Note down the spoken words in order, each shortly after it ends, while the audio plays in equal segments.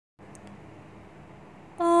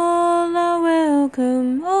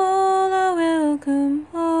all are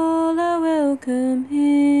welcome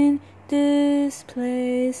in this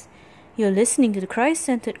place. You're listening to the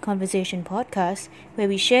Christ-Centered Conversation podcast, where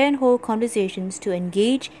we share and hold conversations to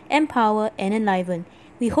engage, empower, and enliven.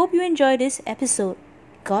 We hope you enjoy this episode.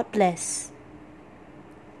 God bless.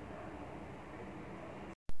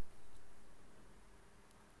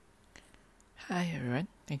 Hi everyone,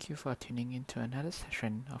 thank you for tuning in to another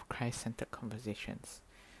session of Christ-Centered Conversations.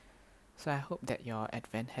 So I hope that your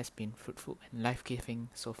Advent has been fruitful and life-giving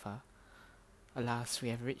so far. Alas, we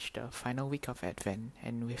have reached the final week of Advent,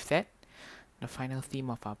 and with that, the final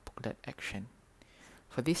theme of our booklet action.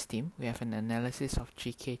 For this theme, we have an analysis of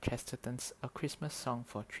G.K. Chesterton's A Christmas Song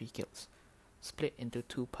for Three Guilds, split into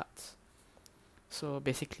two parts. So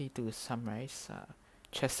basically, to summarize,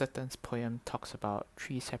 Chesterton's poem talks about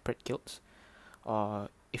three separate guilds, or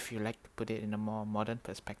if you like to put it in a more modern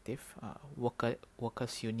perspective,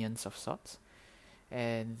 workers' unions of sorts.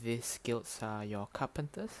 And these guilds are your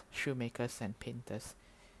carpenters, shoemakers, and painters.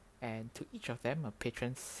 And to each of them, a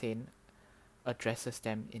patron saint addresses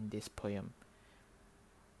them in this poem.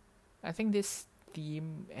 I think this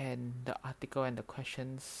theme and the article and the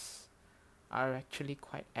questions are actually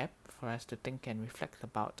quite apt for us to think and reflect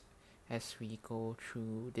about as we go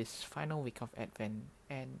through this final week of Advent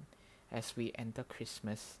and as we enter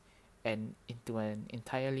Christmas and into an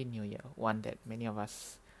entirely new year, one that many of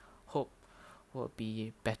us hope will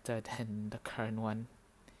be better than the current one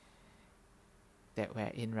that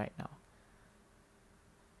we're in right now.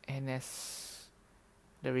 And as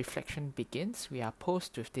the reflection begins, we are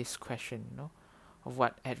posed with this question, of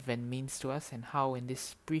what Advent means to us and how in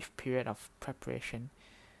this brief period of preparation,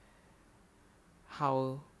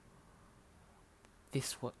 how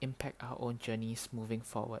this will impact our own journeys moving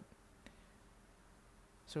forward.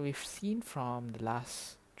 So we've seen from the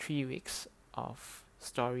last 3 weeks of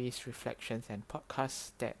stories, reflections, and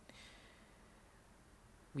podcasts that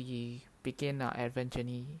we begin our Advent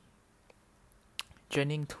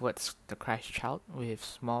journeying towards the Christ child with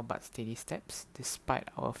small but steady steps despite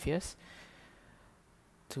our fears,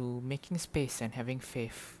 to making space and having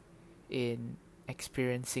faith in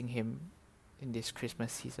experiencing Him in this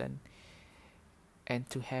Christmas season, and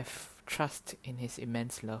to have trust in His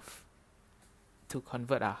immense love to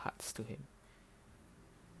convert our hearts to Him.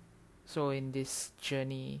 So in this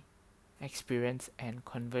journey, experience, and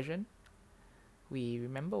conversion, we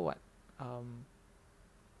remember what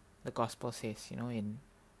the Gospel says, in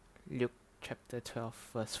Luke chapter 12,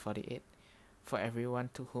 verse 48. For everyone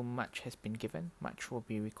to whom much has been given, much will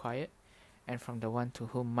be required, and from the one to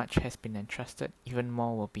whom much has been entrusted, even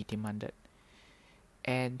more will be demanded.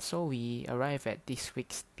 And so we arrive at this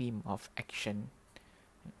week's theme of action,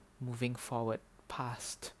 moving forward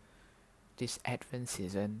past this Advent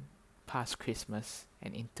season, past Christmas,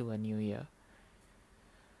 and into a new year.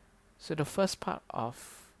 So the first part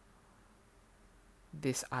of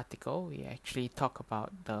this article, we actually talk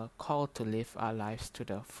about the call to live our lives to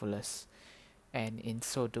the fullest, and in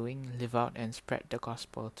so doing, live out and spread the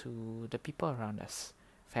gospel to the people around us,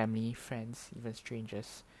 family, friends, even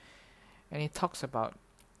strangers. And it talks about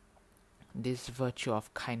this virtue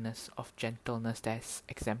of kindness, of gentleness that's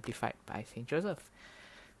exemplified by Saint Joseph,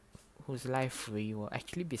 whose life we will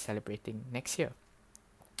actually be celebrating next year,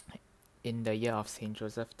 in the year of Saint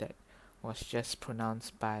Joseph that was just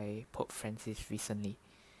pronounced by Pope Francis recently.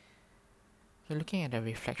 So looking at the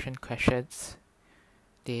reflection questions,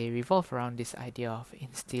 they revolve around this idea of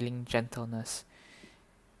instilling gentleness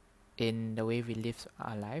in the way we live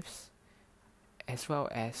our lives, as well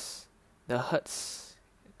as the hurts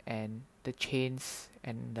and the chains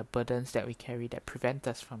and the burdens that we carry that prevent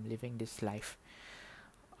us from living this life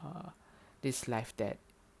that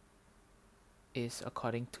is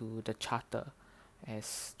according to the charter,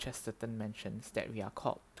 as Chesterton mentions, that we are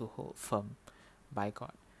called to hold firm by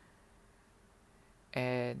God.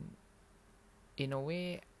 And in a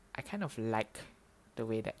way, I kind of like the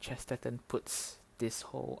way that Chesterton puts this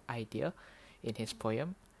whole idea in his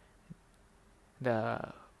poem.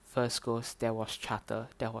 The verse goes, there was charter,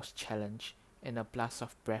 there was challenge, in a blast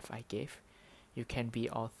of breath I gave. You can be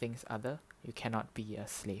all things other, you cannot be a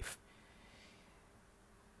slave.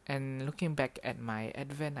 And looking back at my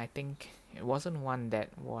Advent, I think it wasn't one that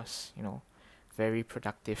was, very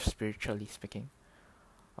productive spiritually speaking.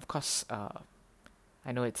 Of course,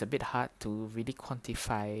 I know it's a bit hard to really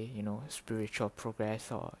quantify, spiritual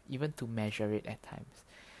progress or even to measure it at times.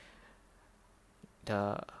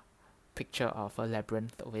 The picture of a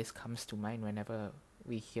labyrinth always comes to mind whenever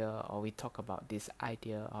we hear or we talk about this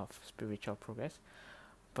idea of spiritual progress.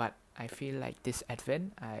 But I feel like this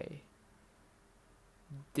Advent, I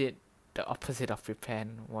did the opposite of prepare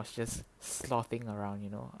and was just slothing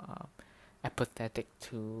around, apathetic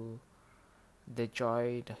to the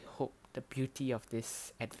joy, the hope, the beauty of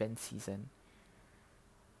this Advent season.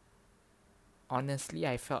 Honestly,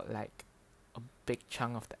 I felt like a big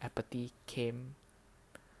chunk of the apathy came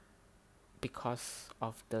because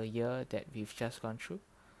of the year that we've just gone through.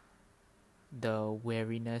 The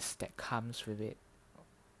weariness that comes with it,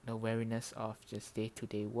 the weariness of just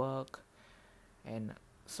day-to-day work, and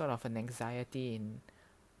sort of an anxiety in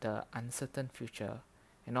the uncertain future.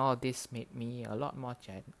 And all of this made me a lot more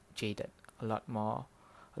jaded, a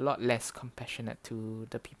lot less compassionate to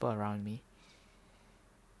the people around me.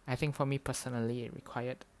 I think for me personally, it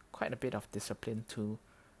required quite a bit of discipline to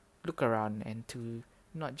look around and to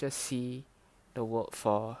not just see the world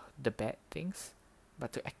for the bad things,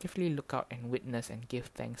 but to actively look out and witness and give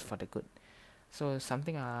thanks for the good. So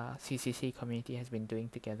something our CCC community has been doing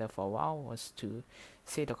together for a while was to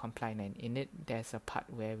say the Compline, and in it there's a part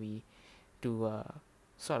where we do a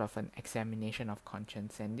sort of an examination of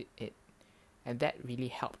conscience, and that really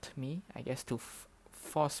helped me, I guess, to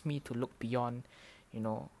force me to look beyond,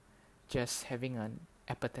 just having an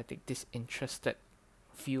apathetic, disinterested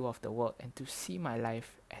view of the world, and to see my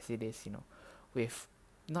life as it is, with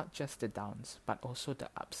not just the downs but also the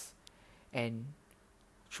ups, and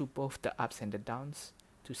through both the ups and the downs,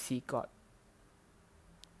 to see God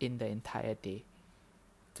in the entire day,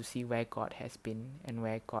 to see where God has been and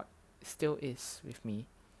where God still is with me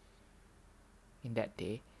in that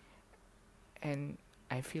day. And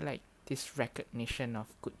I feel like this recognition of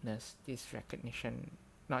goodness, this recognition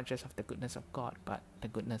not just of the goodness of God, but the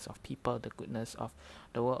goodness of people, the goodness of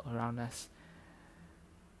the world around us,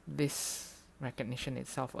 this recognition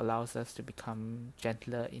itself allows us to become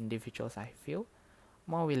gentler individuals, I feel,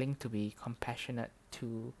 more willing to be compassionate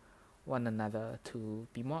to one another, to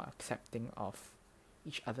be more accepting of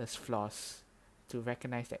each other's flaws, to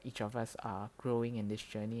recognize that each of us are growing in this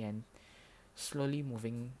journey and slowly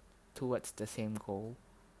moving towards the same goal.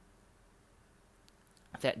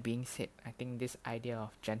 That being said, I think this idea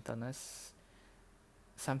of gentleness,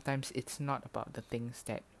 sometimes it's not about the things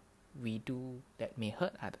that we do that may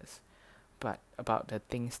hurt others, but about the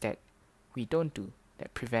things that we don't do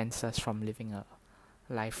that prevents us from living a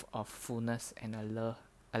life of fullness and a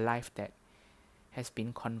life that has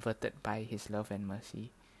been converted by His love and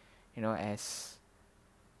mercy. As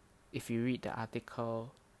if you read the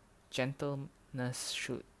article, gentleness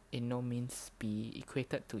should in no means be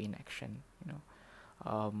equated to inaction.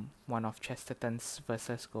 One of Chesterton's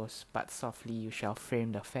verses goes, "But softly you shall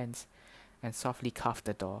frame the fence, and softly carve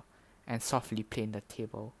the door, and softly plane the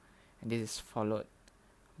table." And this is followed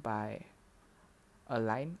by a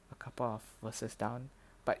line, a couple of verses down,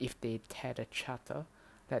 "But if they tear the charter,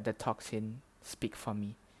 let the tocsin speak for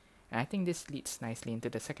me." And I think this leads nicely into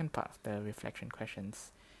the second part of the reflection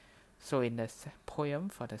questions. So in the poem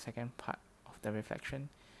for the second part of the reflection,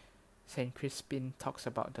 Saint Crispin talks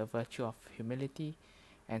about the virtue of humility,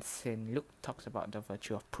 and Saint Luke talks about the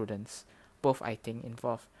virtue of prudence. Both, I think,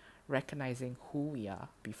 involve recognizing who we are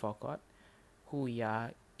before God, who we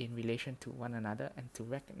are in relation to one another, and to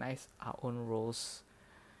recognize our own roles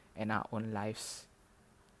and our own lives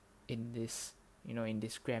in this, in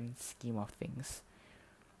this grand scheme of things.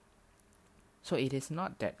 So it is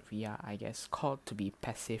not that we are, I guess, called to be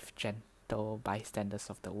passive, gentle bystanders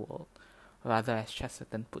of the world. Rather, as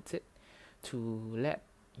Chesterton puts it, to let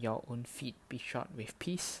your own feet be shod with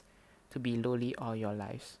peace, to be lowly all your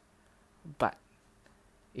lives. But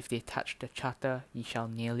if they touch the charter, ye shall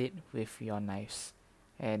nail it with your knives.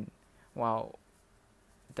 And while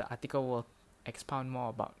the article will expound more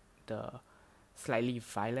about the slightly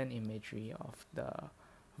violent imagery of the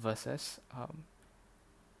verses,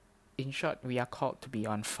 in short, we are called to be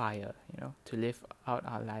on fire, to live out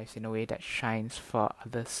our lives in a way that shines for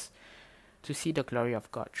others, to see the glory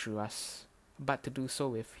of God through us, but to do so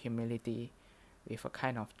with humility, with a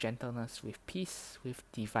kind of gentleness, with peace, with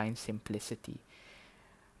divine simplicity.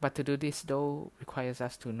 But to do this, though, requires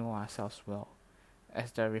us to know ourselves well.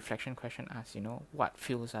 As the reflection question asks, what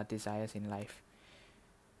fuels our desires in life?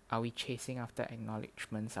 Are we chasing after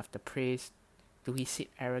acknowledgements, after praise? Do we sit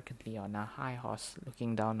arrogantly on our high horse,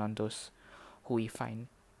 looking down on those who we find,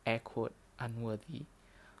 air quote, unworthy?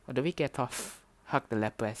 Or do we get off, hug the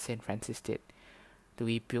leper as St. Francis did? Do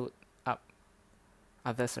we build up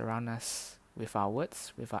others around us with our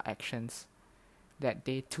words, with our actions, that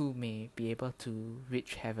they too may be able to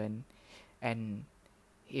reach heaven? And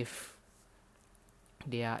if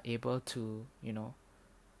they are able to,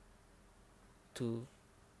 to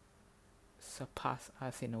surpass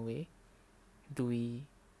us in a way, do we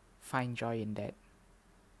find joy in that?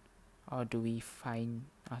 Or do we find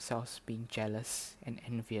ourselves being jealous and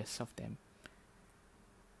envious of them.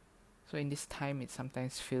 So in this time, it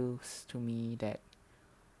sometimes feels to me that,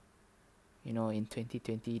 in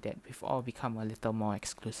 2020, that we've all become a little more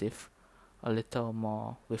exclusive, a little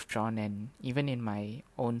more withdrawn, and even in my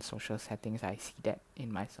own social settings, I see that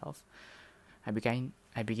in myself. I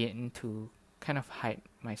begin to kind of hide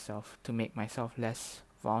myself to make myself less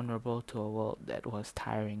vulnerable to a world that was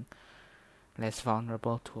tiring, less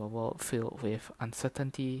vulnerable to a world filled with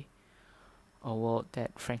uncertainty, a world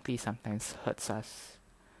that frankly sometimes hurts us.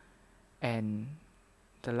 And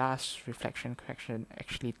the last reflection question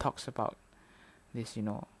actually talks about this,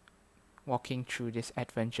 walking through this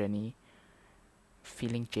Advent journey,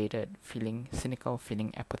 feeling jaded, feeling cynical,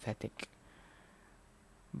 feeling apathetic.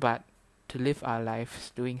 But to live our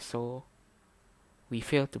lives doing so, we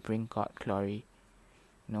fail to bring God glory.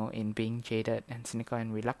 In being jaded and cynical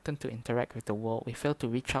and reluctant to interact with the world, we fail to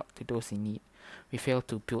reach out to those in need. We fail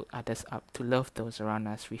to build others up, to love those around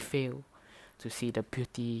us. We fail to see the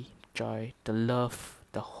beauty, joy, the love,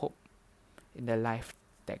 the hope in the life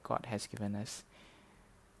that God has given us.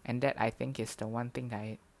 And that, I think, is the one thing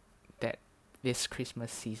that this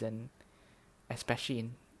Christmas season, especially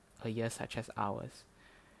in a year such as ours,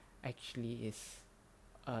 actually is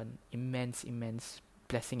an immense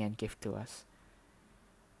blessing and gift to us.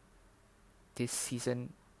 This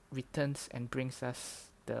season returns and brings us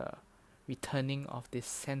the returning of this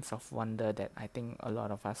sense of wonder that I think a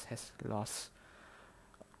lot of us has lost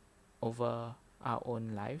over our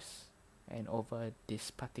own lives and over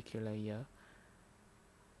this particular year.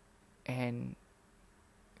 And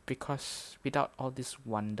because without all this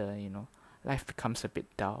wonder, life becomes a bit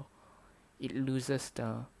dull. It loses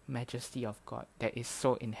the majesty of God that is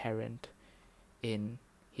so inherent in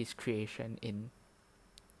His creation, in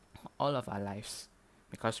all of our lives,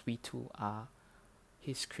 because we too are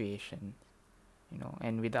His creation,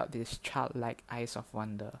 and without this childlike eyes of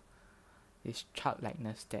wonder, this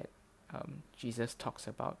childlikeness that Jesus talks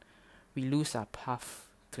about, we lose our path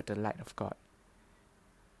to the light of God.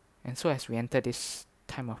 And so as we enter this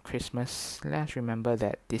time of Christmas, let us remember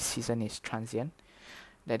that this season is transient,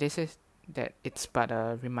 that it's but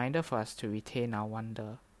a reminder for us to retain our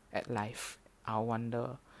wonder at life, our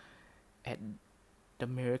wonder at the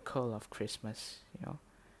miracle of Christmas,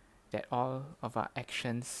 that all of our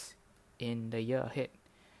actions in the year ahead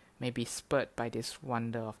may be spurred by this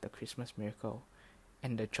wonder of the Christmas miracle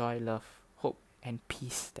and the joy, love, hope, and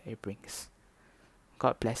peace that it brings.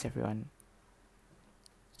 God bless everyone.